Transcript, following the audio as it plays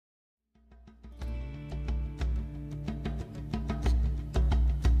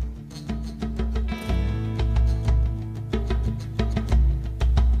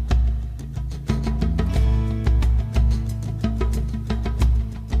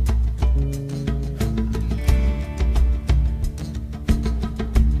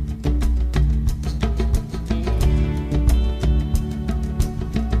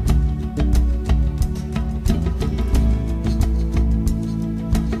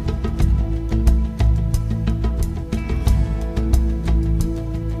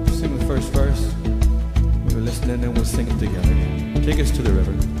and then we'll sing it together. Take us to the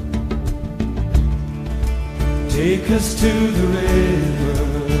river. Take us to the river.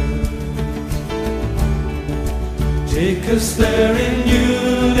 Take us there in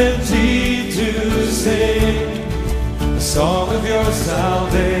unity to sing a song of your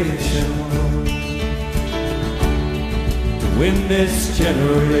salvation, to win this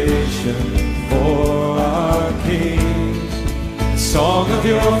generation for our King, a song of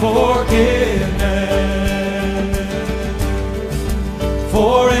your forgiveness.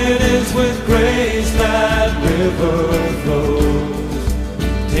 For it is with grace that river flows.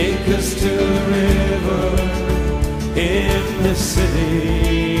 Take us to the river in the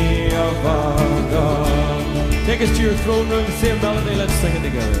city of our God. Take us to your throne room, same melody, let's sing it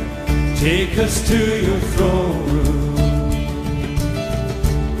together. Take us to your throne room.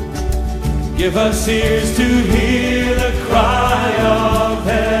 Give us ears to hear the cry of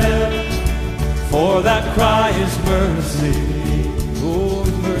heaven, for that cry is mercy. Oh,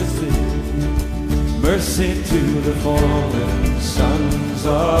 mercy, mercy to the fallen sons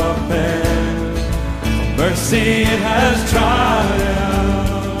of men. Mercy has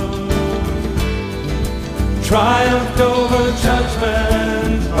triumphed over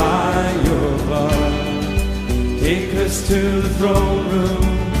judgment by your blood. Take us to the throne room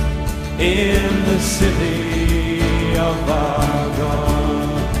in the city of our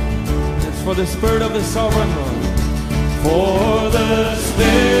God. It's for the Spirit of the Sovereign Lord. For the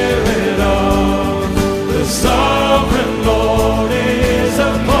Spirit of the Sovereign Lord is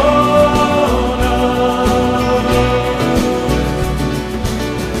upon us.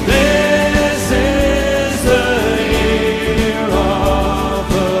 This is the year of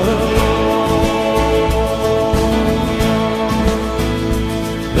the Lord.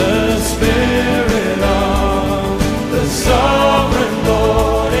 The Spirit of the Sovereign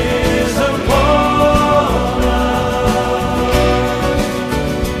Lord is upon us.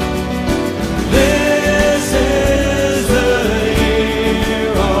 This is the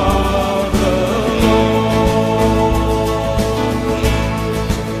year of the Lord.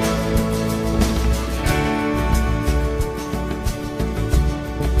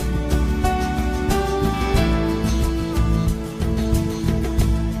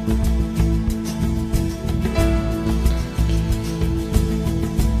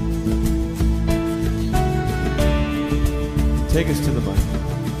 Take us to the mountain.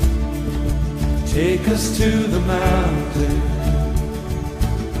 Take us to the mountain.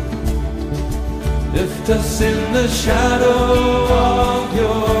 Lift us in the shadow of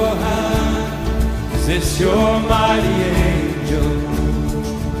your hand. Is this your mighty angel?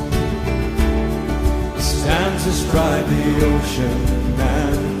 Stands astride the ocean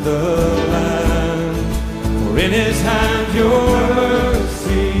and the land. For in his hand your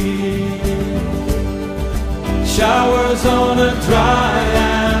mercy showers on a dry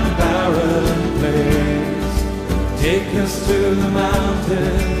and barren place. Take us to the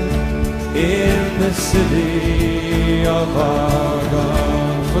mountain in the city of our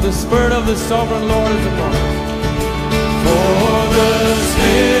God. For the Spirit of the Sovereign Lord is upon us. For the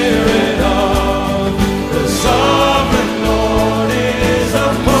Spirit of the Sovereign Lord is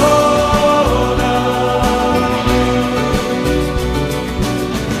upon us.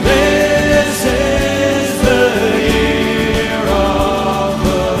 This is the year of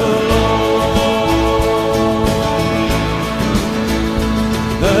the Lord.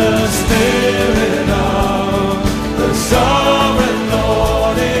 The Spirit of the Sovereign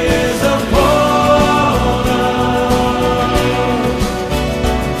Lord is upon us.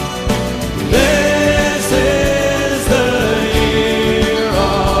 This is the year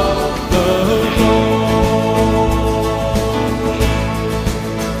of the Lord.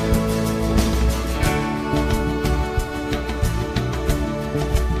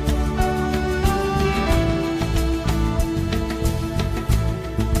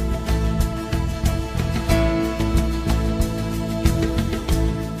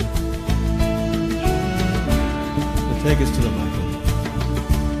 So take us to the mountain.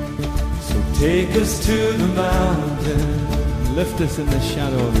 So take us to the mountain. Lift us in the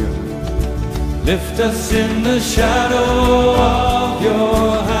shadow of your hand. Lift us in the shadow of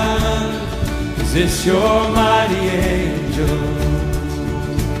your hand. Is this your mighty angel?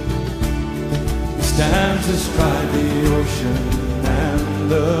 He stands astride the ocean and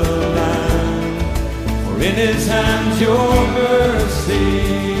the land. For in his hands your mercy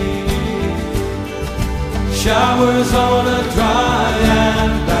showers on a dry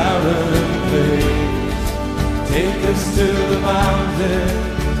and barren place. Take us to the mountain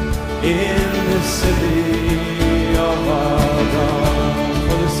in the city of our God.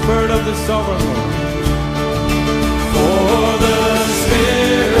 For the Spirit of the Sovereign Lord.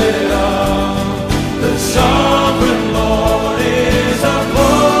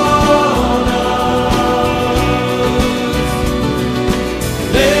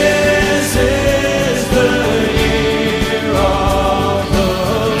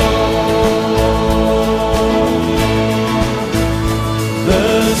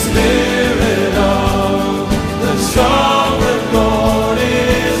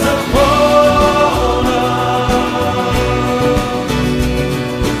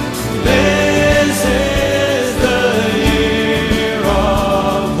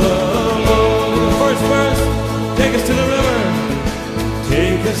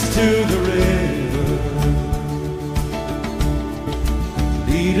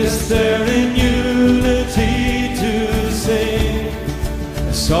 there in unity to sing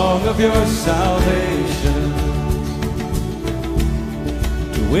a song of your salvation,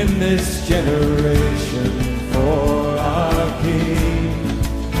 to win this generation for our King,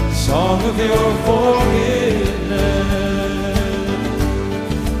 a song of your forgiveness.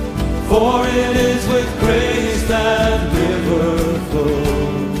 For it is with grace that river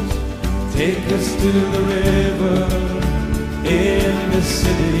flows. Take us to the river in the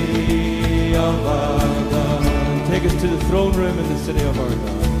city of our God. Take us to the throne room in the city of our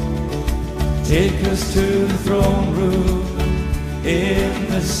God. Take us to the throne room in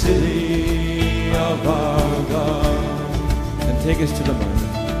the city of our God. And take us to the mountain.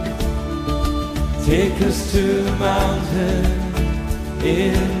 Take us to the mountain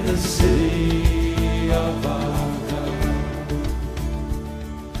in the city of our God.